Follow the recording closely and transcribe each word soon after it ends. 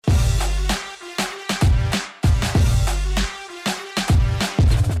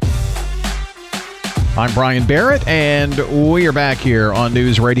I'm Bryan Barrett, and we are back here on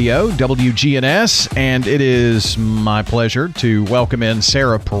News Radio WGNS, and it is my pleasure to welcome in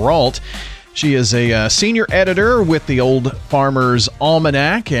Sara Perreault. She is a senior editor with the Old Farmer's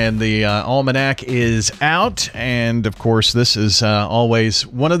Almanac, and the Almanac is out. And, of course, this is always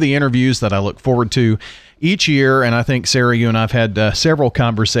one of the interviews that I look forward to each year. And I think, Sara, you and I have had several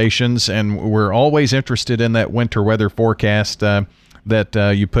conversations, and we're always interested in that winter weather forecast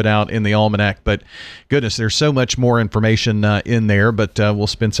that you put out in the Almanac. But goodness, there's so much more information in there, but we'll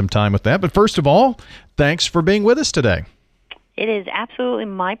spend some time with that. But first of all, thanks for being with us today. It is absolutely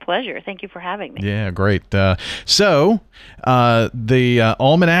my pleasure. Thank you for having me. Yeah, great. So the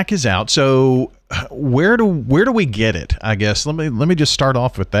Almanac is out. So where do we get it? I guess let me just start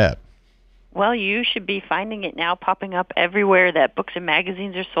off with that. Well, you should be finding it now popping up everywhere that books and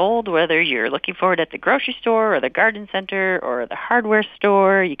magazines are sold, whether you're looking for it at the grocery store or the garden center or the hardware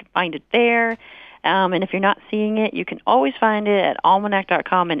store. You can find it there. And if you're not seeing it, you can always find it at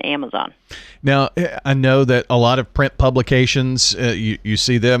almanac.com and Amazon. Now, I know that a lot of print publications, you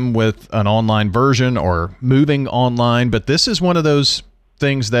see them with an online version or moving online, but this is one of those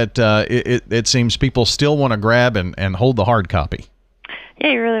things that it seems people still want to grab and hold the hard copy.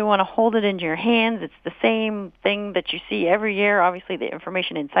 Yeah, you really want to hold it in your hands. It's the same thing that you see every year. Obviously, the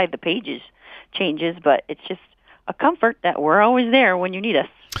information inside the pages changes, but it's just a comfort that we're always there when you need us.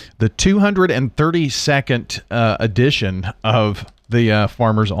 The 232nd edition of the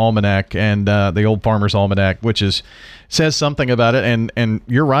Farmer's Almanac and the Old Farmer's Almanac, which says something about it. And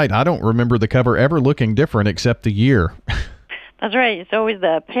you're right. I don't remember the cover ever looking different except the year. That's right. It's always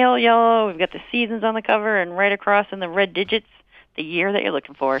the pale yellow. We've got the seasons on the cover, and right across in the red digits, the year that you're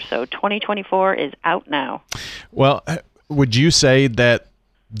looking for. So 2024 is out now. Well, would you say that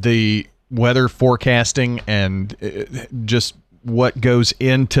the weather forecasting and just what goes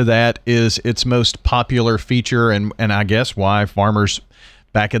into that is its most popular feature, and I guess why farmers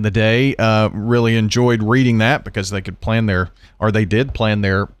back in the day really enjoyed reading that, because they could plan they did plan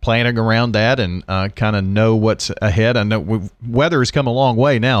their planning around that and kind of know what's ahead. I know weather has come a long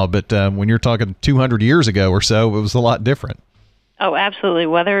way now, but when you're talking 200 years ago or so, it was a lot different. Oh, absolutely.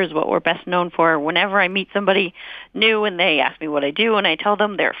 Weather is what we're best known for. Whenever I meet somebody new and they ask me what I do, and I tell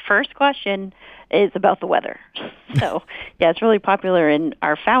them, their first question is about the weather. So, yeah, it's really popular. And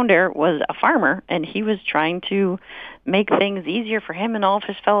our founder was a farmer, and he was trying to make things easier for him and all of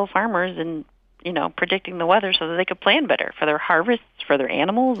his fellow farmers, and, predicting the weather so that they could plan better for their harvests, for their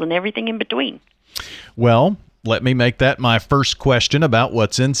animals, and everything in between. Well, let me make that my first question about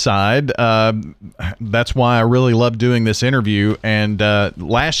what's inside. That's why I really love doing this interview. And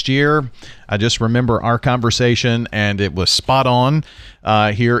last year, I just remember our conversation, and it was spot on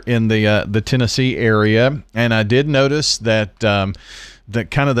here in the Tennessee area. And I did notice that kind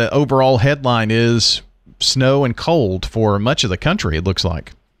of the overall headline is snow and cold for much of the country, it looks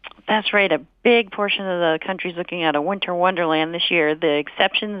like. That's right. A big portion of the country is looking at a winter wonderland this year, the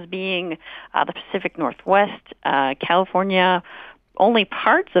exceptions being the Pacific Northwest, California, only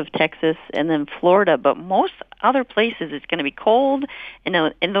parts of Texas, and then Florida. But most other places, it's going to be cold. In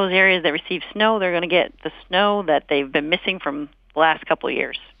those areas that receive snow, they're going to get the snow that they've been missing from the last couple of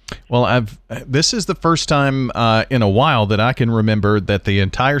years. Well, this is the first time in a while that I can remember that the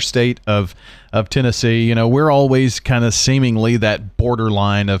entire state of Tennessee, we're always kind of seemingly that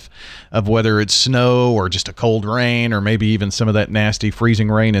borderline of whether it's snow or just a cold rain or maybe even some of that nasty freezing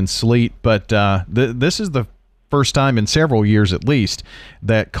rain and sleet. But this is the first time in several years at least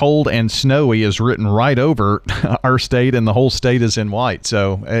that cold and snowy is written right over our state, and the whole state is in white.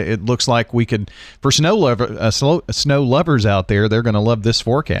 So it looks like we could, for snow lovers out there, they're going to love this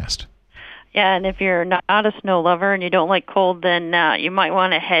forecast. Yeah, and if you're not a snow lover and you don't like cold, then you might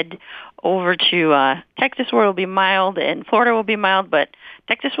want to head over to Texas, where it'll be mild, and Florida will be mild, but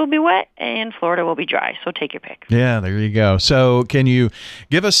Texas will be wet and Florida will be dry. So take your pick. Yeah, there you go. So can you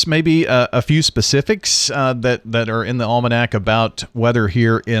give us maybe a few specifics that are in the Almanac about weather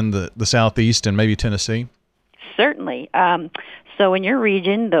here in the Southeast and maybe Tennessee? Certainly. So in your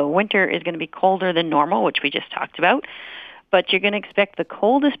region, the winter is going to be colder than normal, which we just talked about, but you're going to expect the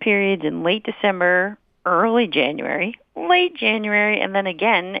coldest periods in late December, early January, late January, and then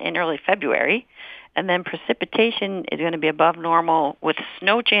again in early February. And then precipitation is going to be above normal with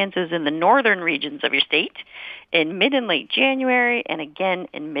snow chances in the northern regions of your state in mid and late January and again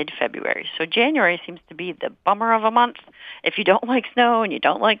in mid-February. So January seems to be the bummer of a month. If you don't like snow and you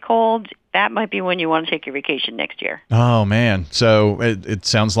don't like cold, that might be when you want to take your vacation next year. Oh, man. So it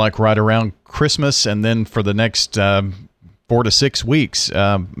sounds like right around Christmas, and then for the next 4 to 6 weeks.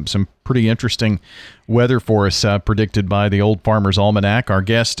 Some pretty interesting weather for us predicted by the Old Farmer's Almanac. Our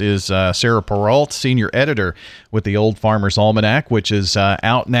guest is Sara Perreault, senior editor with the Old Farmer's Almanac, which is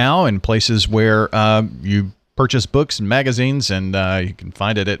out now in places where you purchase books and magazines, and you can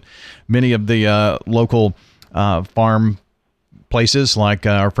find it at many of the local farm places like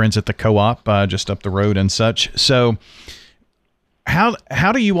our friends at the Co-op just up the road and such. So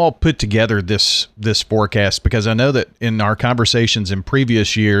how do you all put together this forecast? Because I know that in our conversations in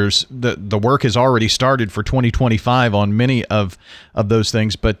previous years, the work has already started for 2025 on many of those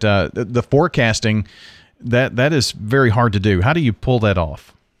things, but the forecasting, that is very hard to do. How do you pull that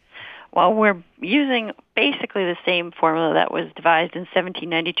off? Well, we're using basically the same formula that was devised in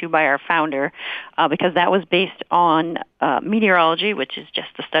 1792 by our founder, because that was based on meteorology, which is just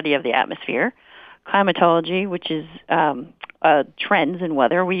the study of the atmosphere, climatology, which is trends in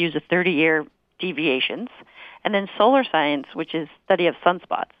weather. We use a 30-year deviations, and then solar science, which is study of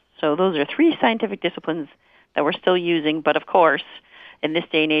sunspots. So those are three scientific disciplines that we're still using, but of course, in this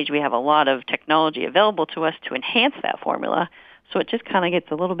day and age, we have a lot of technology available to us to enhance that formula. So it just kind of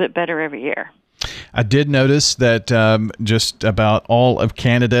gets a little bit better every year. I did notice that just about all of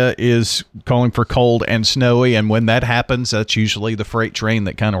Canada is calling for cold and snowy, and when that happens, that's usually the freight train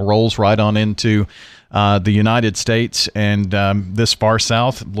that kind of rolls right on into the United States. And this far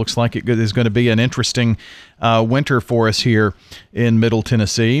south, looks like it is going to be an interesting winter for us here in Middle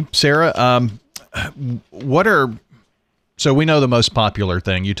Tennessee. Sara, so we know the most popular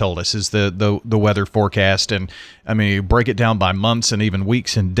thing you told us is the weather forecast, and I mean, you break it down by months and even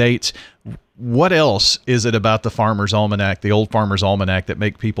weeks and dates. What else is it about the Farmer's Almanac, the Old Farmer's Almanac, that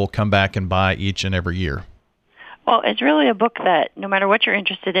make people come back and buy each and every year? Well, it's really a book that no matter what you're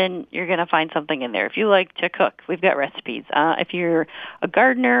interested in, you're going to find something in there. If you like to cook, we've got recipes. If you're a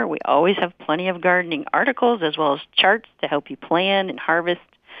gardener, we always have plenty of gardening articles as well as charts to help you plan and harvest.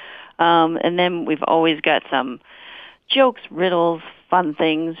 And then we've always got some jokes, riddles, fun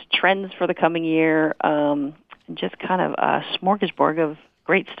things, trends for the coming year, just kind of a smorgasbord of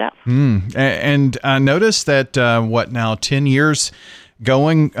great stuff. And I noticed that, 10 years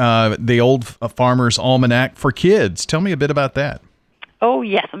going, the Old Farmer's Almanac for Kids. Tell me a bit about that. Oh,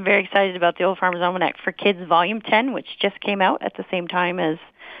 yes. I'm very excited about the Old Farmer's Almanac for Kids Volume 10, which just came out at the same time as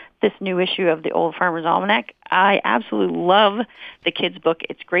this new issue of the Old Farmer's Almanac. I absolutely love the kids' book.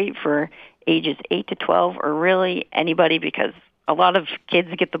 It's great for ages 8 to 12 or really anybody, because a lot of kids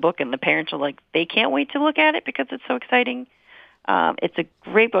get the book and the parents are like, they can't wait to look at it because it's so exciting. It's a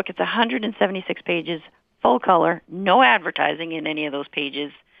great book. It's 176 pages, full color, no advertising in any of those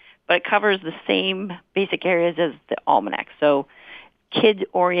pages, but it covers the same basic areas as the almanac. So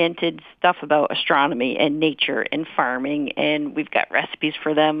kid-oriented stuff about astronomy and nature and farming, and we've got recipes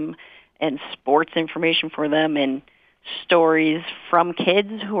for them and sports information for them and stories from kids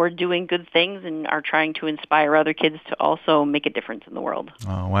who are doing good things and are trying to inspire other kids to also make a difference in the world.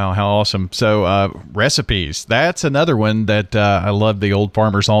 Oh, wow. How awesome. So recipes, that's another one that I love, the Old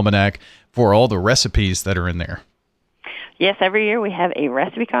Farmer's Almanac, for all the recipes that are in there. Yes, every year we have a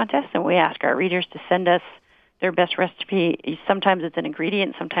recipe contest, and we ask our readers to send us their best recipe. Sometimes it's an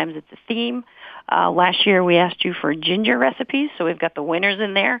ingredient, sometimes it's a theme. Last year we asked you for ginger recipes, so we've got the winners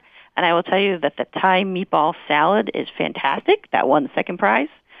in there. And I will tell you that the Thai meatball salad is fantastic. That won the second prize.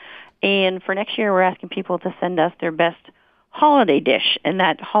 And for next year, we're asking people to send us their best holiday dish. And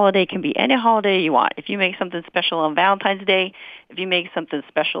that holiday can be any holiday you want. If you make something special on Valentine's Day, if you make something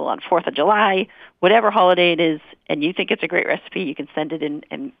special on 4th of July, whatever holiday it is, and you think it's a great recipe, you can send it in,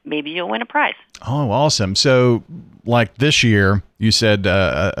 and maybe you'll win a prize. Oh, awesome. So like this year, you said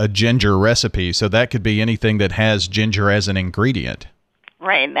a ginger recipe. So that could be anything that has ginger as an ingredient.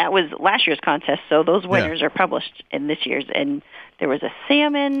 Right, and that was last year's contest, so those winners are published in this year's. And there was a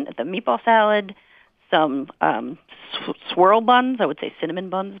salmon, the meatball salad, some swirl buns, I would say cinnamon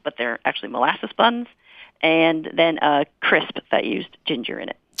buns, but they're actually molasses buns, and then a crisp that used ginger in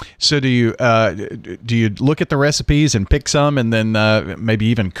it. So do you look at the recipes and pick some and then maybe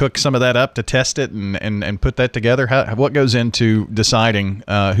even cook some of that up to test it and put that together? What goes into deciding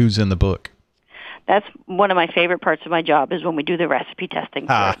who's in the book? That's one of my favorite parts of my job is when we do the recipe testing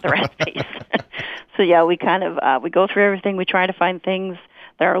for the recipes. So yeah, we kind of we go through everything. We try to find things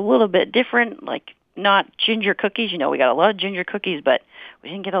that are a little bit different, like not ginger cookies. You know, we got a lot of ginger cookies, but we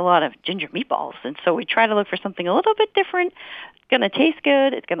didn't get a lot of ginger meatballs. And so we try to look for something a little bit different. It's going to taste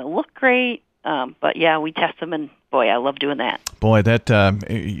good. It's going to look great. But yeah, we test them, and boy, I love doing that. Boy, that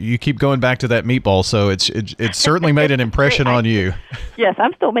you keep going back to that meatball, so it's certainly made an impression on you. Yes,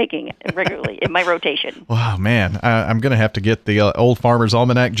 I'm still making it regularly in my rotation. Wow, man, I'm going to have to get the Old Farmer's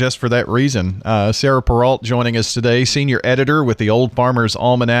Almanac just for that reason. Sara Perreault joining us today, senior editor with the Old Farmer's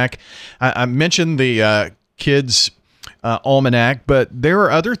Almanac. I mentioned the kids' Almanac, but there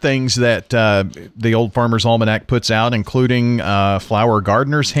are other things that the Old Farmer's Almanac puts out, including Flower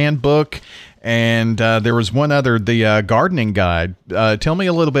Gardener's Handbook, and there was one other, the Gardening Guide. Tell me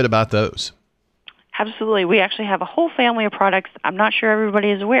a little bit about those. Absolutely. We actually have a whole family of products. I'm not sure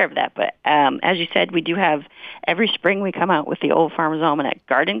everybody is aware of that, but as you said, we do have, every spring we come out with the Old Farmer's Almanac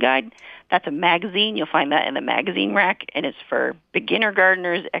Garden Guide. That's a magazine. You'll find that in the magazine rack, and it's for beginner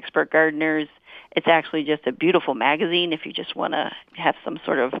gardeners, expert gardeners. It's actually just a beautiful magazine if you just want to have some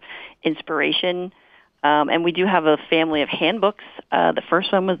sort of inspiration. And we do have a family of handbooks. The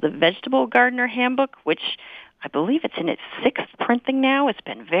first one was the Vegetable Gardener Handbook, which I believe it's in its 6th printing now. It's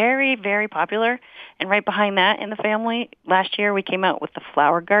been very, very popular. And right behind that in the family, last year we came out with the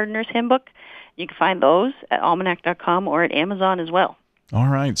Flower Gardener's Handbook. You can find those at almanac.com or at Amazon as well. All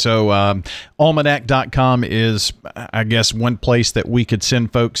right. So almanac.com is, I guess, one place that we could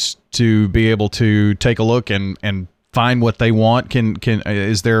send folks to be able to take a look and find what they want.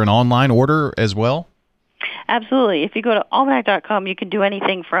 Is there an online order as well? Absolutely. If you go to almanac.com, you can do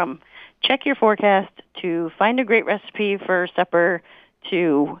anything from check your forecast to find a great recipe for supper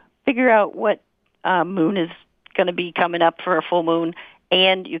to figure out what moon is going to be coming up for a full moon,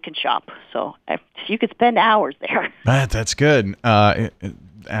 and you can shop. So you could spend hours there. That's good.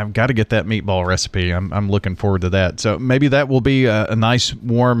 I've got to get that meatball recipe. I'm looking forward to that. So maybe that will be a nice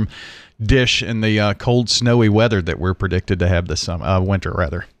warm dish in the cold, snowy weather that we're predicted to have this winter,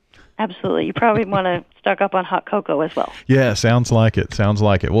 rather. Absolutely. You probably want to stock up on hot cocoa as well. Yeah, sounds like it.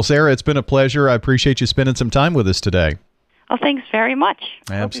 Well, Sara, it's been a pleasure. I appreciate you spending some time with us today. Oh, thanks very much.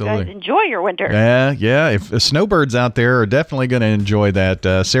 Absolutely. Hope you guys enjoy your winter. Yeah. If snowbirds out there are definitely going to enjoy that.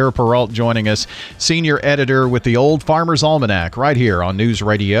 Sara Perreault joining us, senior editor with the Old Farmer's Almanac, right here on News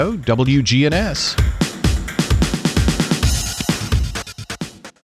Radio WGNS.